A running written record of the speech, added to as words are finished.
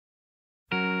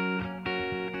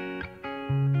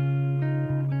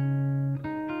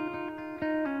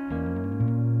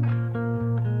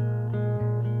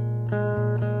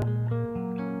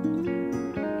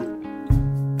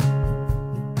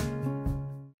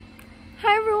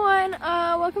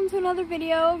welcome to another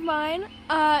video of mine.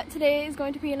 Today is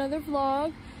going to be another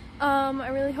vlog. I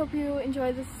really hope you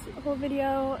enjoy this whole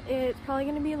video. It's probably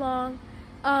going to be long.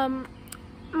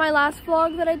 My last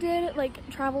vlog that I did, like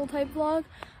travel type vlog,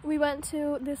 we went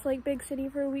to this like big city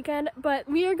for a weekend, but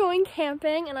we are going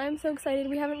camping and I'm so excited.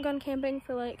 We haven't gone camping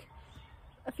for like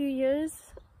a few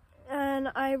years and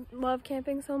I love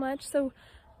camping so much, so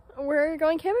we're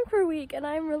going camping for a week and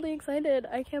I'm really excited.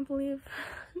 I can't believe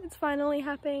it's finally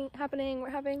happening. We're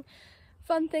having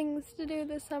fun things to do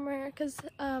this summer because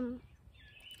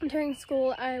during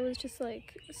school I was just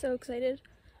like so excited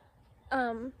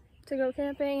to go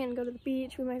camping and go to the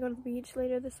beach. We might go to the beach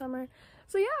later this summer.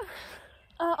 So yeah,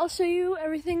 I'll show you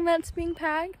everything that's being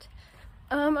packed.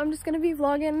 I'm just gonna be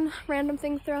vlogging random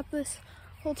things throughout this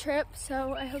whole trip,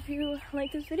 so I hope you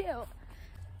like this video.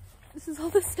 This is all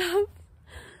the stuff.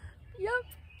 Yep,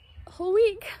 a whole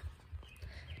week.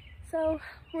 So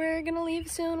we're gonna leave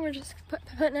soon. We're just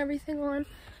putting everything on,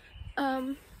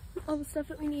 all the stuff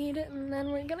that we need, and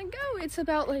then we're gonna go. It's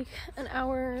about like an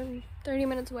hour and 30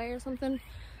 minutes away or something.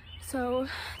 So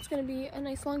it's gonna be a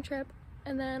nice long trip,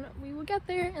 and then we will get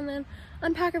there and then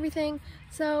unpack everything.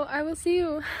 So I will see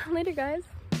you later, guys.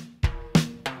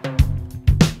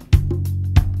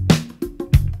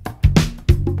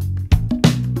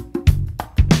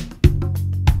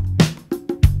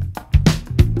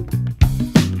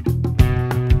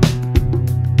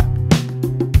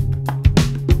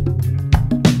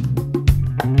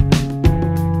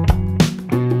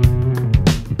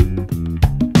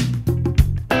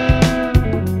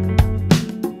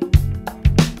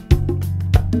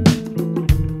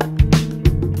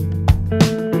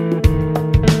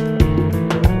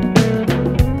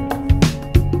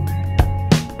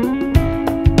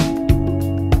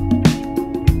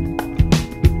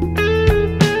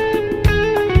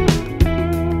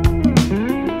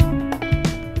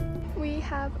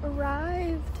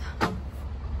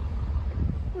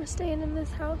 We're staying in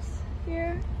this house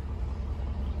here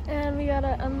and we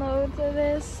gotta unload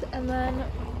this, and then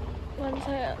once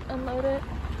I unload it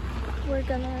we're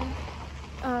gonna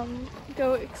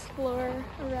go explore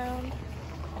around.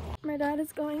 My dad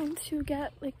is going to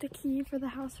get like the key for the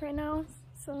house right now,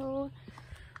 so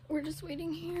we're just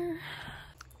waiting here.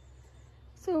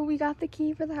 So we got the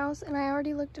key for the house and I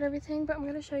already looked at everything, but I'm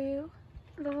gonna show you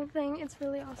the whole thing. It's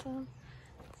really awesome.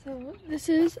 So this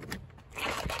is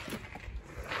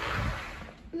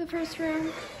the first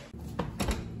room.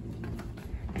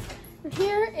 And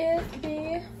here is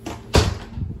the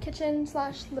kitchen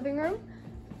slash living room.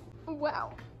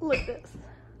 Wow, look at this.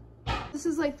 This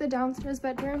is like the downstairs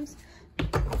bedrooms.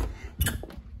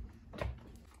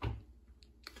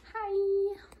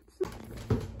 Hi.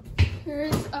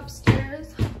 Here's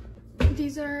upstairs.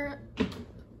 These are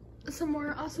some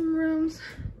more awesome rooms.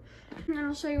 And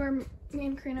I'll show you where me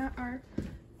and Karina are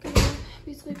gonna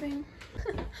be sleeping.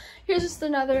 Here's just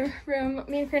another room.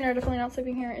 Me and Karina are definitely not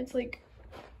sleeping here. It's like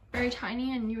very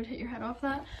tiny and you would hit your head off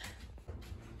that.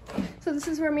 So this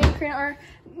is where me and Karina are.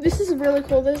 This is really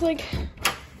cool. There's like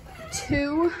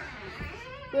 2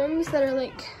 rooms that are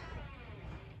like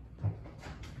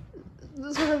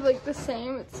sort of like the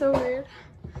same. It's so weird.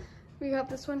 We got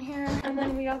this one here and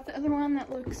then we got the other one that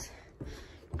looks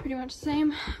pretty much the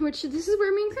same, which this is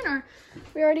where me and Karina are.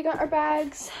 We already got our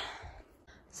bags.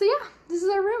 So yeah, this is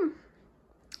our room.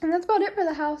 And that's about it for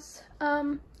the house.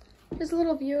 There's a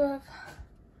little view of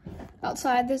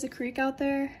outside. There's a creek out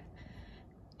there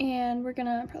and we're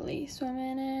gonna probably swim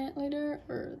in it later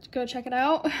or go check it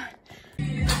out.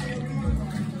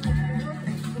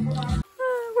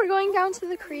 We're going down to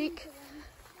the creek.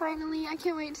 Finally, I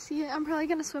can't wait to see it. I'm probably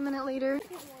gonna swim in it later.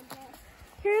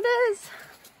 Here it is.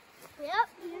 Yep,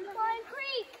 here's Flying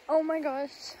Creek. Oh my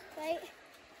gosh. Right.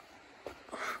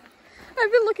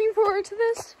 I've been looking forward to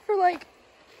this for like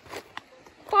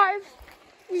 5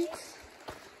 weeks.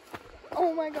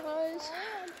 Oh my gosh.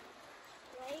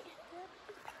 Right.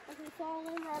 If we fall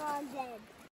in, then I'm dead.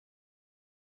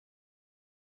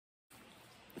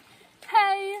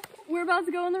 Hey, we're about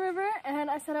to go in the river and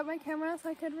I set up my camera so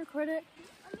I could record it.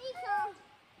 Amico,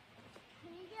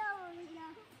 can you go, Amico?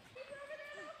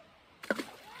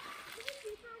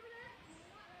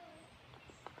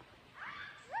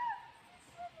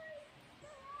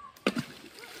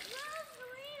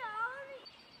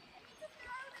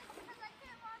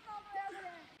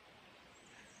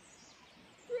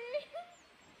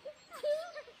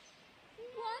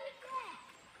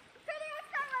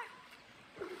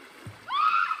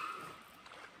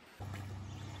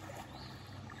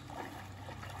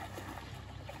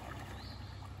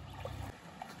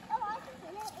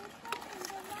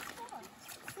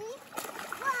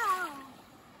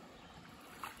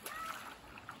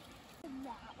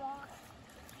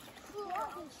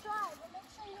 try, but make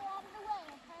sure you're out of the way,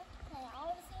 okay? Okay, I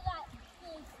want to see that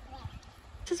big flag.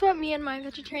 This is what me and my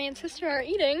vegetarian sister are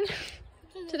eating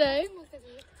today.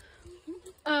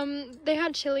 They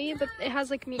had chili, but it has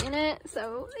like meat in it,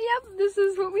 so yep, this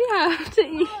is what we have to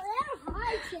eat. Oh, they're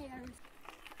high chairs.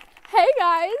 Hey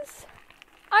guys,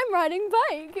 I'm riding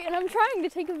bike and I'm trying to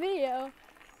take a video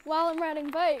while I'm riding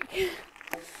bike.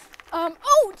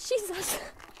 Oh Jesus!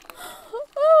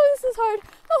 Oh, this is hard.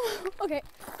 Oh, okay,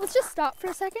 let's just stop for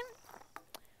a second.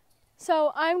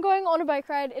 So I'm going on a bike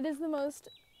ride. It is the most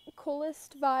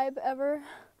coolest vibe ever.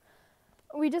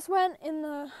 We just went in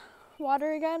the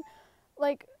water again,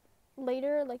 like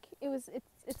later, like it's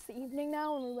the evening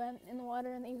now, and we went in the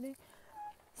water in the evening.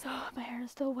 So my hair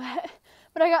is still wet,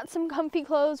 but I got some comfy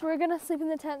clothes. We're gonna sleep in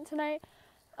the tent tonight.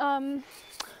 And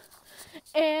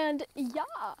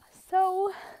yeah,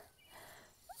 so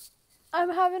I'm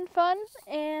having fun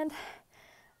and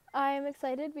I'm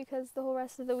excited because the whole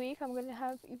rest of the week I'm gonna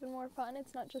have even more fun.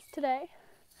 It's not just today.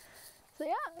 So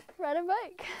yeah, riding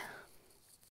bike.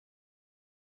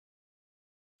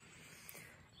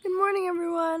 Good morning,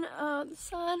 everyone. The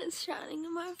sun is shining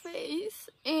in my face,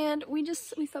 and we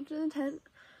slept in the tent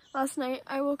last night.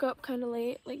 I woke up kind of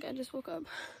late, like I just woke up.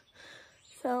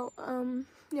 So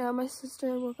yeah, my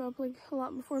sister woke up like a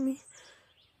lot before me,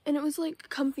 and it was like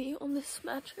comfy on this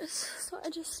mattress. So I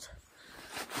just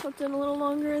slept in a little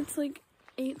longer. It's like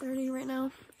 8:30 right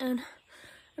now, and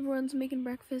everyone's making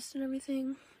breakfast and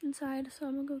everything inside. So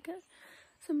I'm gonna go get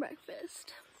some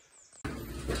breakfast.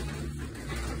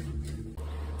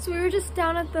 So we were just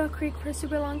down at the creek for a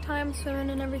super long time,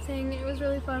 swimming and everything. It was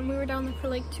really fun. We were down there for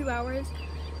like 2 hours.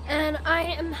 And I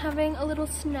am having a little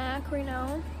snack right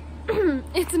now.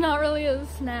 It's not really a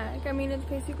snack. I mean, it's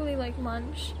basically like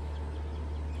lunch.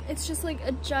 It's just like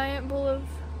a giant bowl of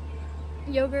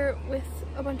yogurt with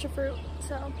a bunch of fruit,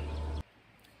 so.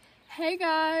 Hey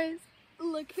guys,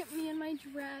 look at me in my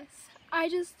dress. I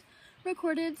just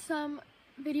recorded some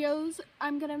videos.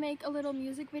 I'm gonna make a little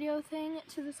music video thing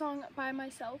to the song By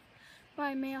Myself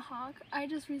by Maya Hawke. I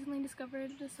just recently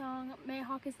discovered the song. Maya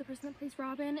Hawke is the person that plays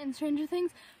Robin in Stranger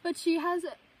Things, but she has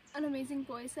an amazing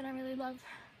voice and I really love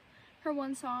her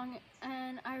one song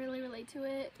and I really relate to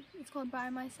it. It's called By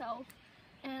Myself,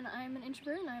 and I'm an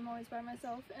introvert and I'm always by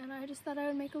myself, and I just thought I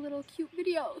would make a little cute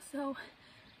video. So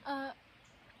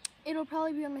it'll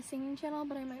probably be on my singing channel,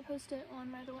 but I might post it on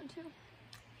my other one too.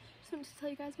 Just wanted to tell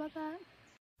you guys about that.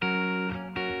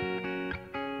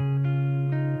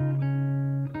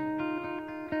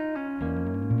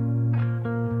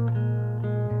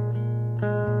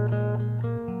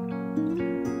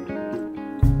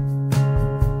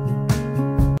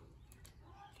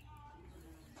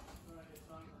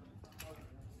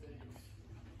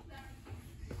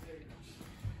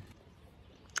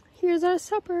 Here's our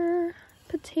supper.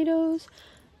 Potatoes.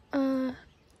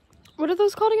 What are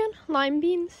those called again? Lima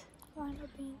beans? Lima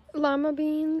beans. Lima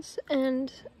beans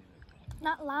and...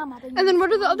 Not llama, but... And then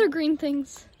what are the other green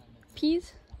things?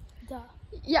 Peas? Duh.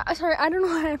 Yeah, sorry, I don't know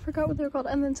why I forgot what they're called.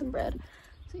 And then some bread.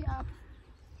 So yeah.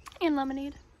 And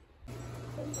lemonade.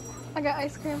 I got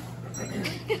ice cream.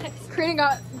 Karina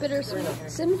got bittersweet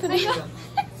symphony.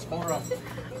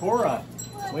 Cora,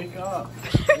 wake up.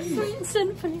 Sweet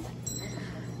symphony.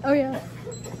 Oh yeah.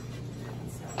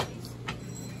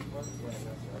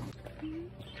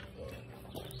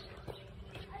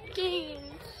 Games.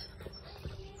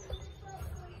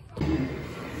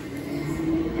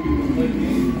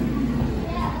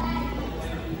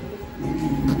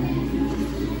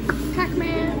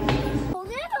 Pac-Man. Well,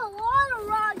 there's a lot of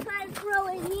rocks I throw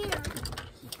in here.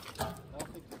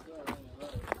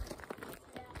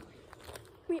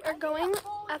 We are going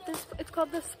at this, it's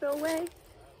called the spillway,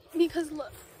 because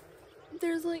look,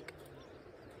 there's like,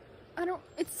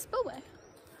 it's a spillway.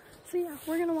 So yeah,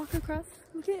 we're gonna walk across.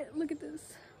 Look at this.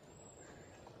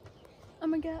 I'm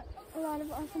gonna get a lot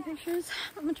of awesome pictures.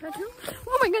 I'm gonna try to.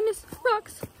 Oh my goodness,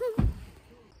 rocks.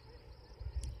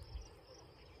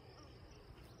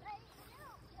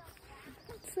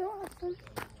 It's so awesome.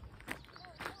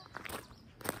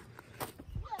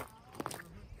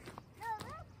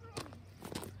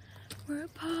 We're a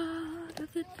part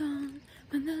of the dawn.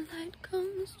 When the light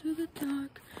comes through the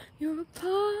dark, you're a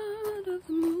part of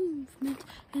the movement,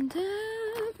 and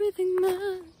everything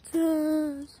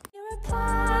matters. You're a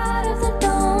part of the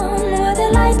dawn, where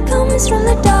the light comes from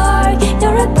the dark.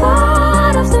 You're a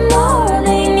part of the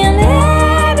morning, and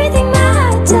everything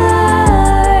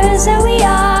matters. And we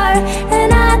are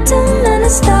an atom and a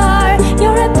star.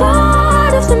 You're a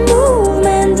part of the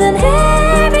movement, and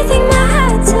everything matters.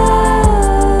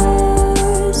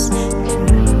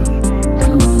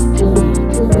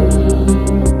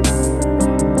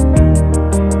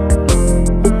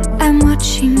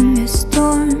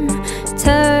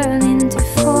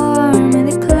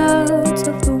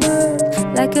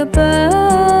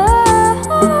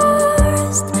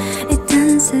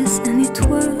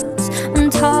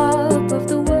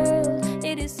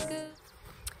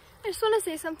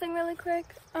 something really quick.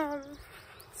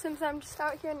 Since I'm just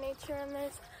out here in nature and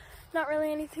there's not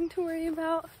really anything to worry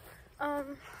about.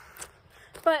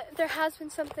 But there has been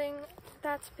something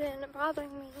that's been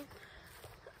bothering me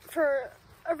for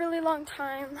a really long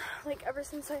time, like ever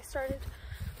since I started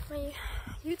my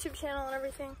YouTube channel and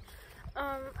everything.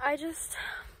 I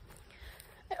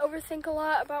overthink a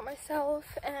lot about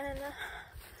myself, and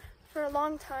for a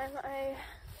long time I,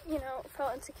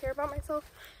 felt insecure about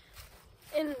myself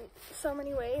in so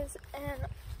many ways, and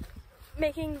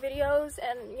making videos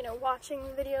and, watching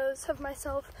videos of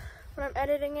myself when I'm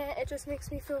editing it, it just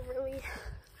makes me feel really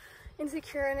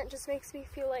insecure, and it just makes me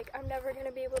feel like I'm never going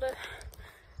to be able to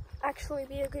actually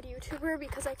be a good YouTuber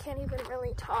because I can't even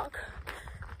really talk,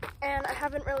 and I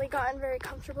haven't really gotten very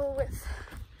comfortable with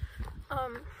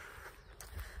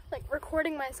like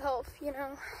recording myself,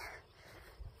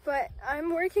 but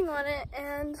I'm working on it,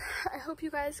 and I hope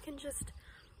you guys can just,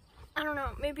 I don't know,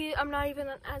 maybe I'm not even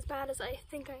as bad as I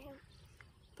think I am,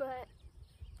 but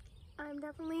I'm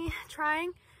definitely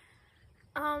trying.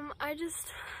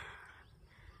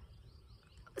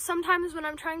 Sometimes when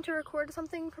I'm trying to record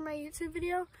something for my YouTube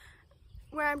video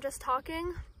where I'm just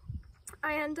talking,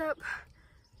 I end up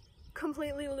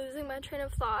completely losing my train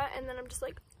of thought, and then I'm just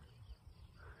like,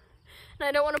 and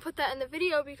I don't want to put that in the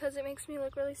video because it makes me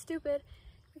look really stupid,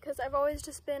 because I've always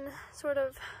just been sort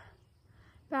of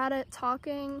bad at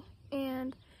talking,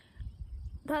 and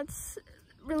that's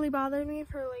really bothered me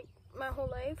for like my whole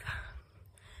life.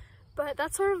 But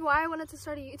that's sort of why I wanted to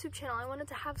start a YouTube channel. I wanted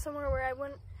to have somewhere where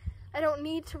I don't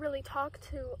need to really talk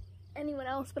to anyone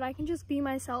else, but I can just be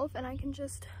myself, and I can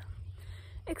just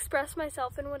express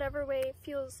myself in whatever way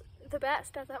feels the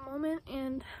best at that moment.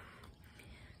 And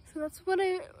so that's what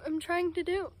I'm trying to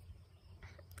do,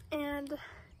 and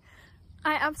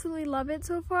I absolutely love it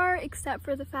so far, except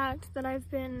for the fact that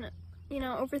I've been,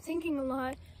 overthinking a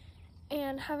lot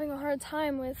and having a hard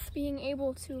time with being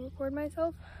able to record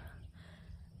myself.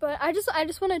 But I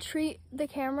just want to treat the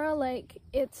camera like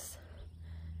it's,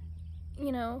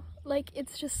 like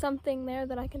it's just something there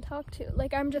that I can talk to.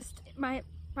 Like I'm just by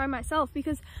myself,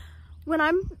 because when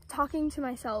I'm talking to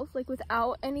myself, like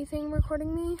without anything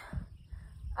recording me,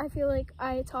 I feel like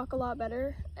I talk a lot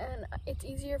better, and it's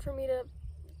easier for me to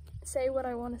say what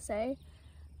I want to say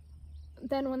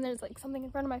than when there's like something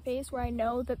in front of my face where I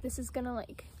know that this is gonna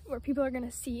where people are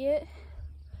gonna see it.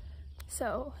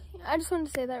 So I just wanted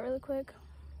to say that really quick.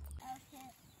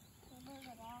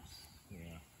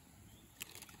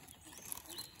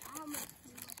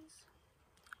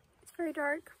 It's very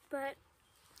dark, but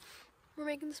we're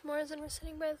making s'mores and we're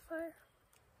sitting by the fire.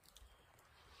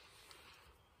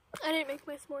 I didn't make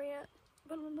my s'more yet,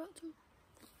 but I'm about to.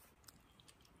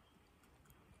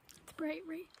 It's bright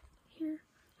right here.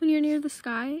 When you're near the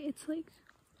sky, it's like,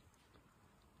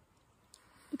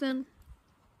 but then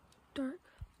dark.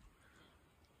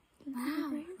 Wow,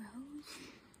 Rose.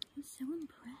 I'm so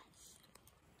impressed.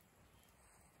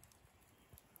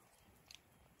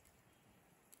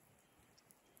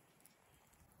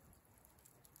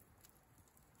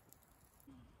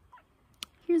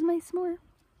 Here's my s'more.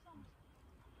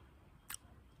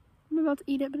 I'm about to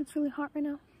eat it, but it's really hot right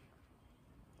now.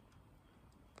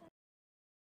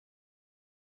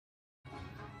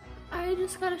 I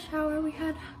just got a shower. We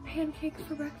had pancakes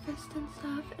for breakfast and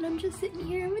stuff, and I'm just sitting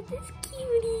here with this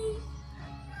cutie.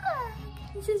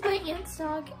 Look, this is my aunt's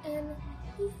dog, and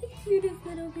he's the cutest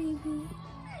little baby.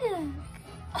 Look.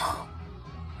 Oh.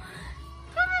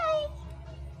 Hi.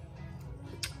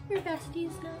 We're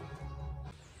besties now.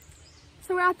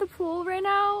 So we're at the pool right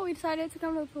now. We decided to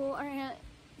come to the pool. Our aunt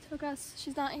took us.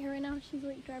 She's not here right now. She's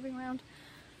like driving around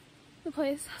the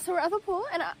place. So we're at the pool,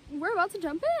 and we're about to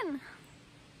jump in.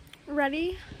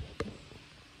 Ready?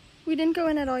 We didn't go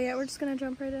in at all yet. We're just gonna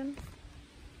jump right in.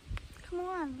 Come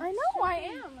on. I know, I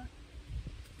am.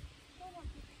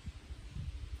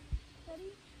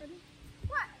 Ready? Ready?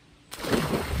 What?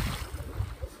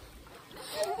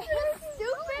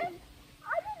 Stupid!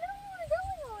 I didn't know you were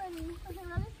going already. Okay,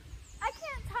 ready? I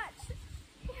can't touch.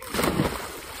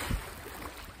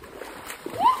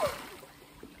 Woo!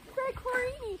 It's very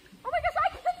chlorine-y. Oh my gosh, I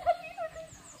can't touch either thing.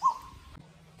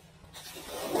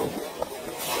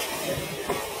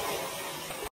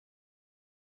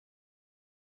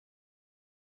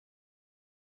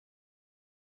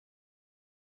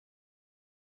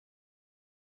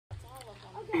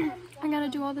 I gotta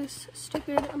do all this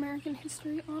stupid American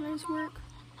history honors work.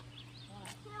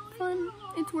 Fun.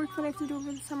 It's work that I have to do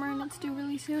over the summer, and it's due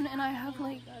really soon, and I have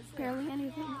like barely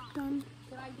anything done.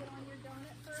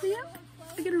 So yeah,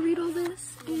 I gotta read all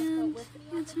this and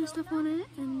answer stuff on it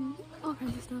and all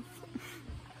kinds of stuff.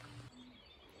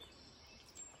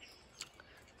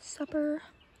 Supper.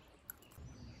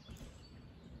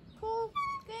 pool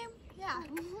game? Yeah.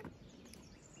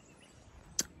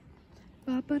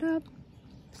 Bop it up.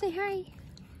 Say hi.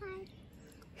 Hi.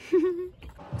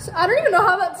 So I don't even know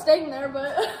how that's staying there,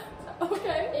 but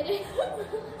okay. It is.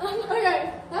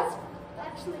 Okay, that's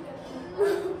Actually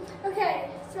good. okay.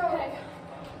 So on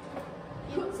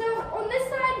this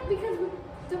side, because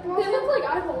The balls, they look like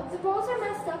eyeballs. the balls are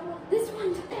messed up. This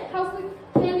one has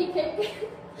like candy cake.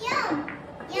 Yeah.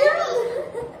 It's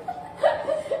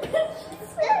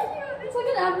so cute. It's like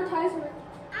an advertisement.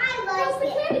 I How's the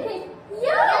like it. candy cake?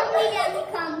 Yummy yummy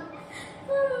come.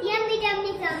 Yummy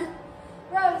yummy come.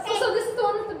 Rose. So this is the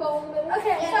one with the bowl in the middle.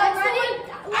 Okay, Yeah, so I'm that's ready. the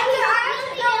one-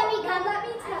 Yummy come. Let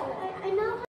me tell it. I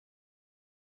know.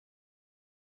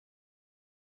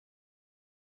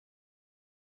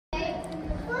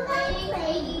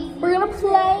 We're gonna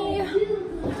play.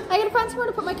 I gotta find somewhere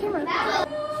to put my camera. How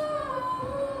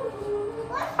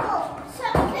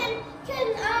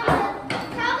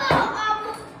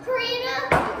about Karina,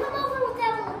 you come over with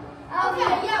Evelyn.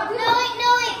 Okay, yeah. No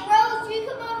wait, Rose, you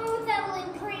come over with Evelyn.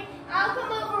 Karina, I'll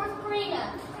come over with Karina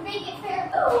to make it fair.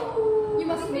 You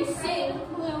must be sane,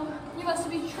 blue. You must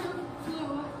be true,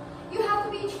 blue. You have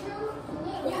to be true,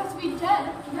 blue. You have to be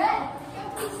dead, red. You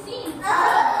have to be seen. You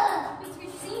have to be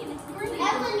seen, green.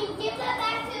 Evelyn, you give that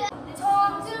back to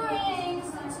Talk to rings,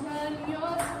 that's when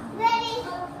you're Ready?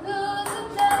 losing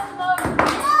that love.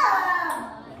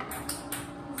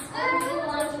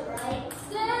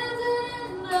 Standing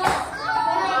in the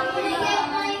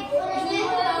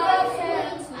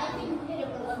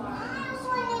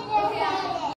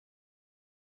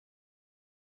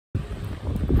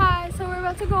Hi, so we're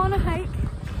about to go on a hike,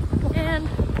 and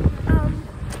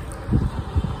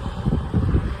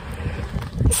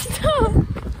stop!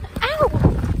 Ow!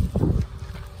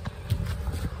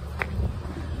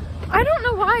 I don't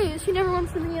know why she never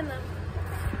wants to be in them,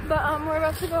 but we're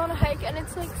about to go on a hike, and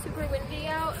it's like super windy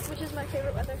out, which is my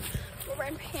favorite weather. We're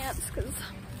wearing pants because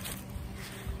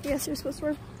I guess you're supposed to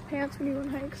wear pants when you go on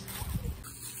hikes.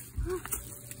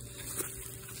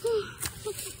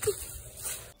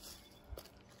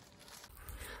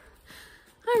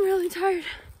 I'm really tired.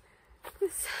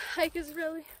 This hike is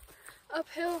really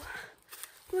uphill.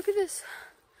 Look at this.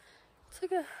 It's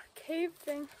like a cave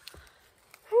thing.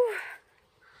 Whew.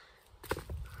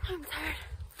 I'm tired.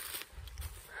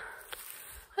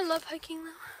 I love hiking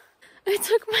though. I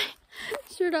took my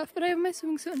shirt off, but I have my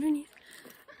swimming suit underneath.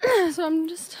 So I'm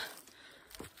just,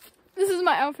 this is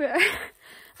my outfit.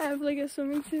 I have like a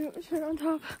swimming suit shirt on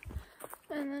top,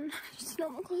 and then just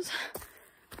normal clothes.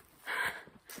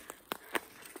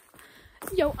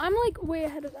 Yo, I'm like way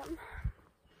ahead of them.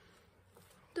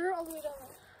 They're all the way down there.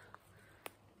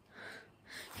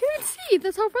 You can see,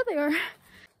 that's how far they are.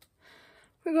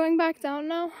 We're going back down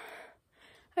now.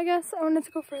 I guess I wanted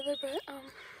to go further, but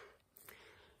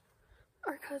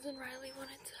our cousin Riley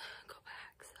wanted to go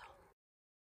back, so.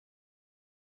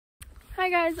 Hi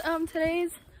guys,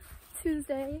 today's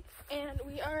Tuesday, and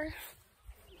we are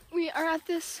at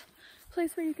this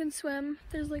place where you can swim.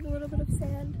 There's like a little bit of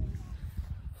sand.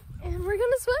 And we're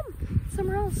gonna swim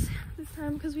somewhere else this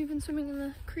time because we've been swimming in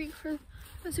the creek for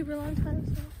a super long time.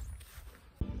 So.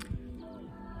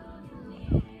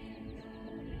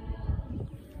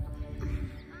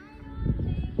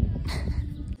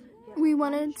 We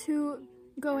wanted to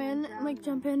go in and like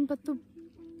jump in, but the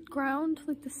ground,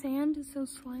 like the sand, is so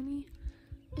slimy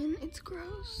and it's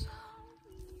gross.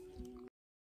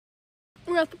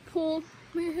 We're at the pool.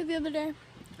 We were here the other day. I'm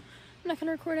not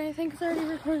gonna record anything because I already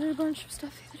recorded a bunch of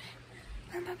stuff the other day.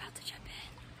 I'm about to jump in.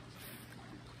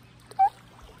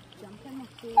 Jump in the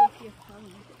pool with your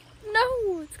tongue.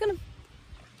 No, it's gonna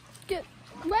get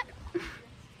wet.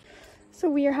 So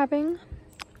we are having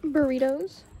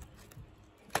burritos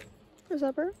for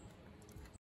supper.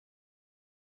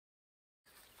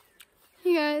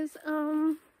 Hey guys,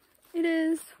 it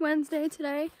is Wednesday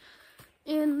today.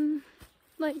 In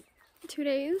like 2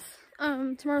 days.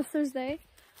 Tomorrow's Thursday.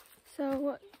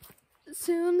 So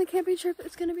soon the camping trip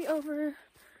is gonna be over.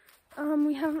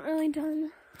 We haven't really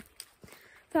done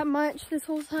that much this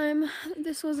whole time.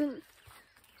 This wasn't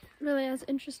really as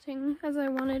interesting as I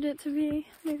wanted it to be,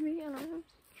 maybe, I don't know.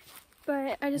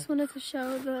 But I just wanted to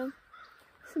show the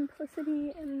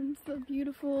simplicity and the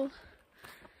beautiful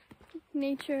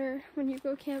nature when you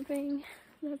go camping.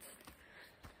 That's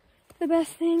the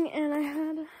best thing, and I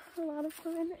had a lot of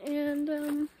fun,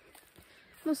 and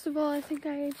most of all, I think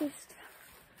I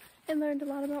learned a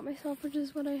lot about myself, which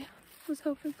is what I was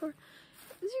hoping for.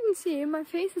 As you can see, my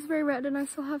face is very red, and I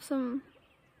still have some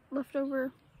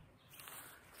leftover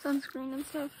sunscreen and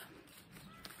stuff.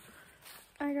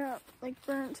 I got like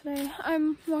burnt today.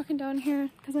 I'm walking down here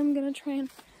because I'm gonna try and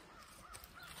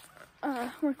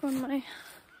work on my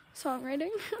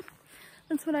songwriting.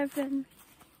 That's what I've been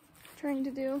trying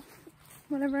to do.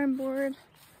 Whenever I'm bored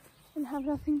and have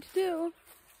nothing to do,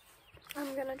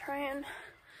 I'm gonna try and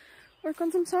work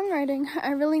on some songwriting.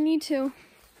 I really need to. I'm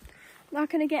not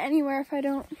gonna get anywhere if I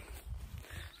don't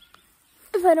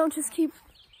just keep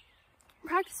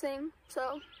practicing.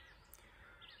 So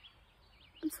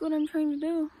that's what I'm trying to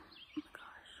do. Oh my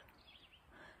gosh.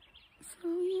 So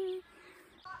yeah.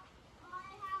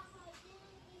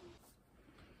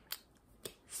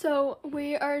 So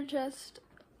we are just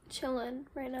chilling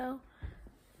right now.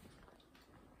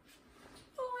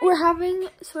 We're having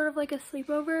sort of like a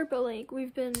sleepover, but like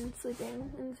we've been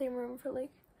sleeping in the same room for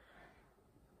like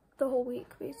the whole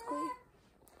week basically.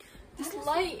 This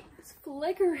light is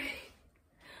flickering.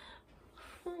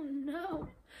 Oh no.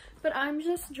 But I'm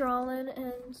just drawing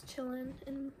and chilling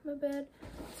in my bed.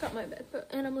 It's not my bed,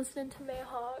 and I'm listening to May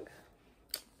Hogg,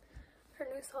 her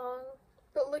new song.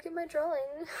 But look at my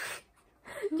drawing.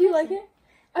 Do you like it?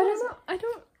 I don't know. I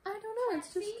don't know.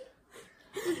 It's just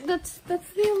that's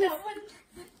the only.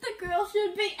 The girl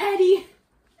should be Eddie.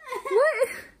 What?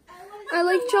 I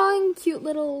like drawing cute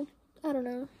little. I don't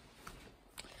know.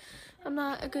 I'm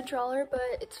not a good drawer,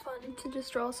 but it's fun to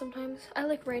just draw sometimes. I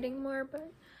like writing more,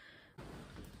 but.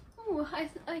 Oh,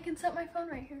 I can set my phone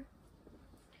right here.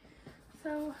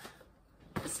 So,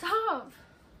 stop.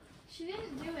 She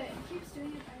didn't do it. She keeps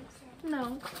doing it by herself.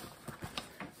 No.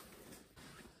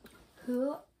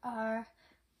 Who are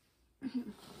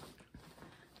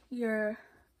your...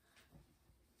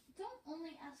 Don't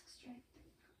only ask straight.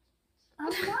 I'm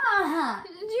not.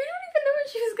 You don't even know what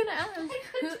she was gonna ask. I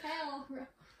could tell, bro.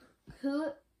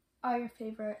 Who are your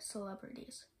favorite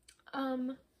celebrities?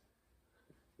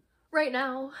 Right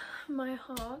now, my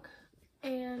Hogg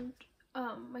and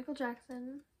Michael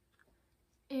Jackson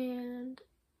and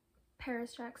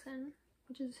Paris Jackson,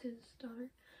 which is his daughter,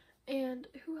 and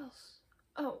who else?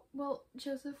 Oh, well,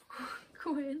 Joseph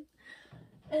Quinn.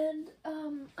 And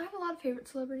I have a lot of favorite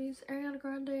celebrities. Ariana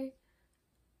Grande,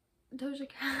 Doja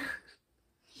Cat.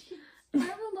 I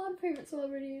have a lot of favorite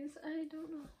celebrities. I don't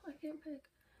know. I can't pick.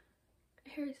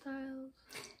 Harry Styles.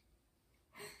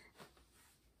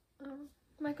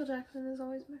 Michael Jackson is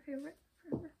always my favorite.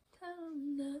 Tell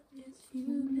them that it's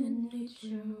human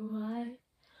nature.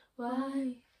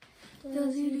 Why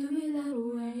does he do me that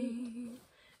way?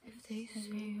 If they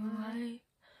say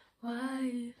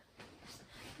why?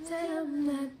 Tell them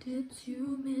that it's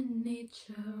human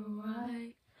nature.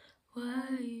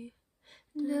 Why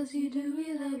does he do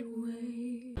me that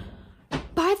way?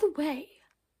 By the way,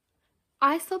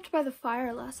 I slept by the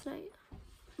fire last night.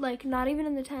 Like, not even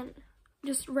in the tent.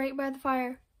 Just right by the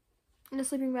fire. In a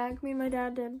sleeping bag. Me and my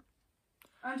dad did.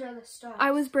 Under the stars.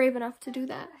 I was brave enough to do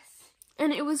that.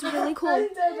 And it was really cool.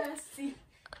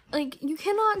 Like, you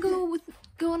cannot go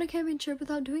on a camping trip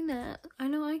without doing that. I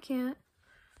know I can't.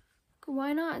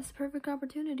 Why not? It's the perfect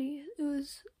opportunity. It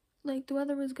was, like, the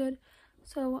weather was good.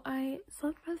 So I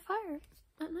slept by the fire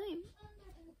at night.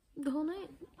 The whole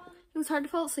night. It was hard to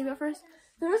fall asleep at first.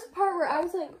 There was a part where I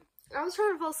was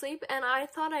trying to fall asleep and I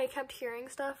thought I kept hearing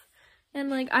stuff. And,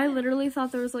 like, I literally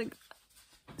thought there was, like,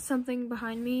 something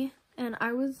behind me. And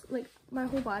I was, like, my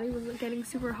whole body was, like, getting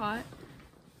super hot.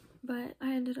 But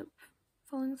I ended up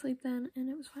falling asleep then, and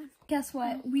it was fine. Guess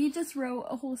what? We just wrote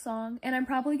a whole song. And I'm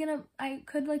probably gonna, I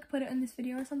could, like, put it in this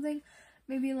video or something.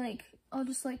 Maybe, like, I'll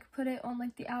just, like, put it on,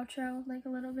 like, the outro, like, a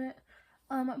little bit.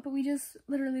 But we just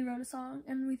literally wrote a song,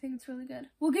 and we think it's really good.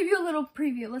 We'll give you a little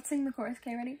preview. Let's sing the chorus.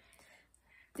 Okay, ready?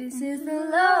 This is the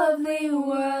lovely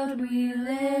world we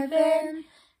live in.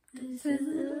 This is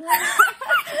the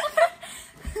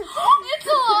It's a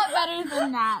lot better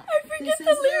than that. I forget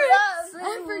the lyrics. I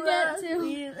forget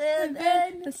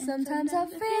to. But sometimes I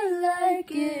feel like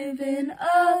giving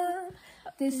up.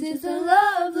 This is the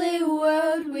lovely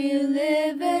world we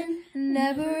live in. And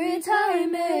every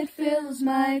time it fills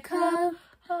my cup.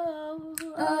 Oh,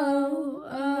 oh,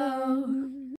 oh.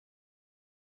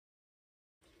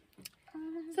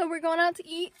 So we're going out to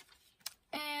eat,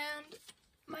 and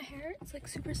my hair is like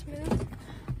super smooth.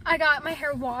 I got my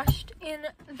hair washed in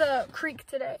the creek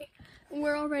today.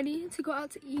 We're all ready to go out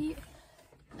to eat,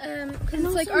 because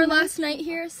it's like our last night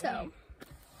here, so.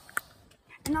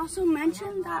 And also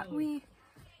mention that we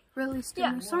released a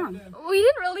new song. We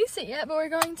didn't release it yet, but we're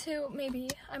going to, maybe,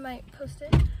 I might post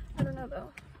it. I don't know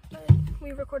though. But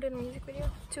we recorded a music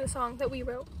video to a song that we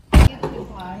wrote.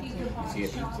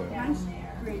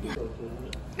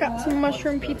 Got some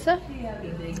mushroom pizza,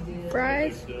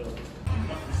 fries.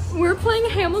 We're playing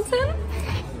Hamilton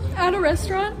at a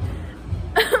restaurant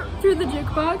through the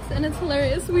jukebox, and it's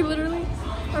hilarious. We literally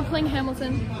are playing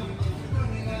Hamilton.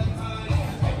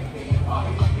 This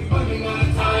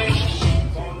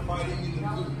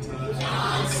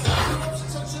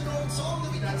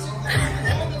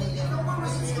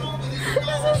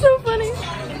is so funny.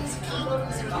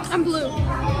 I'm blue.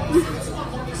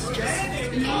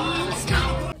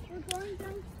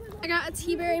 I got a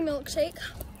tea berry milkshake.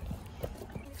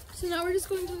 So now we're just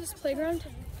going to this playground.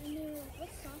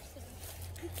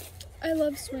 I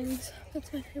love swings.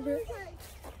 That's my favorite.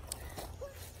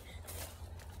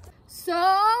 So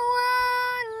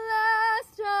one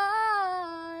last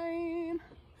time,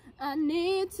 I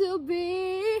need to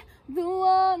be the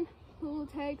one who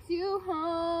takes you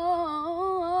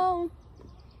home.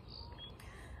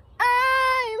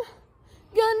 I'm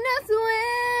gonna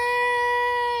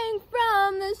swing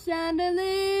from the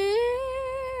chandelier,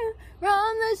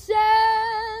 from the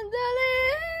chandelier.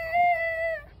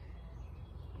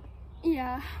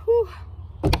 Yeah. Whew.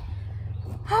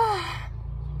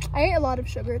 I ate a lot of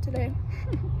sugar today.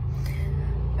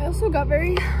 I also got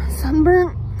very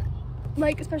sunburnt,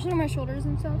 like especially on my shoulders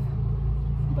and stuff.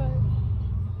 But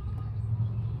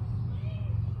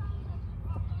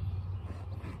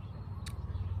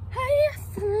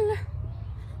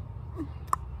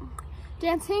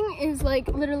dancing is like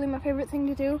literally my favorite thing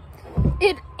to do.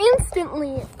 It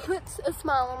instantly puts a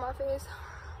smile on my face.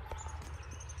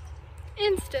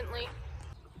 Instantly.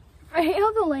 I hate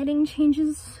how the lighting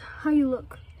changes how you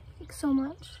look like so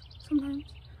much sometimes.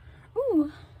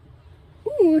 Ooh.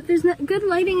 Ooh, there's not good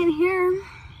lighting in here.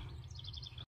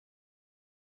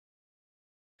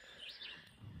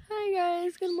 Hi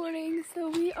guys, good morning. So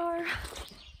we are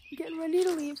getting ready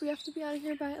to leave. We have to be out of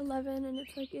here by 11 and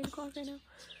it's like 8 o'clock right now.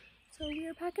 So we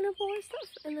are packing up all our stuff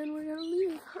and then we're gonna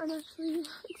leave. I'm actually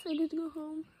excited to go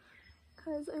home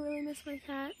because I really miss my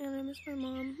cat and I miss my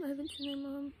mom. I haven't seen my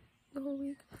mom the whole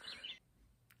week.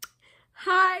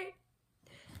 Hi.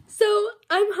 So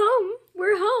I'm home.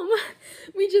 We're home.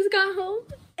 We just got home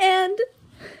and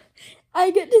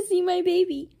I get to see my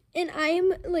baby and I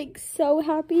am like so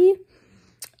happy.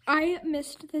 I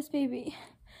missed this baby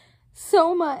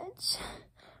so much.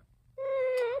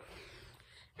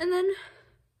 And then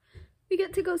we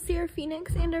get to go see our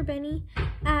Phoenix and our Benny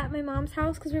at my mom's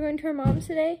house because we're going to her mom's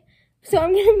today. So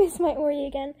I'm gonna miss my Ori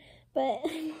again, but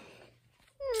I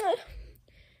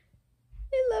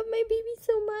love my baby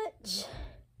so much.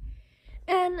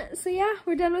 And so yeah,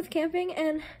 we're done with camping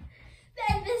and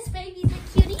This baby's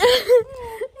a cutie.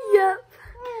 yep,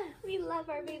 we love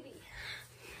our baby.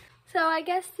 So I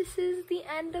guess this is the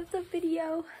end of the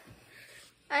video.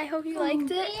 I hope you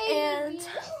liked it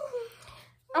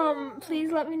and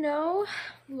please let me know.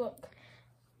 Look.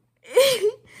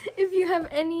 If you have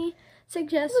any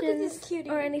suggestions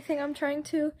or anything, I'm trying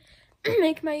to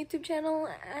make my YouTube channel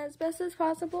as best as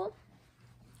possible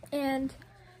and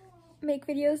make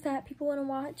videos that people want to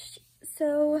watch.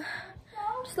 So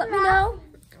just let me know.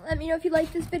 Let me know if you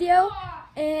like this video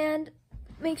and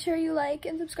make sure you like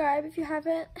and subscribe if you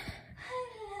haven't.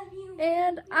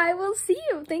 And I will see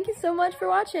you. Thank you so much for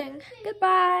watching.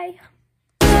 Goodbye.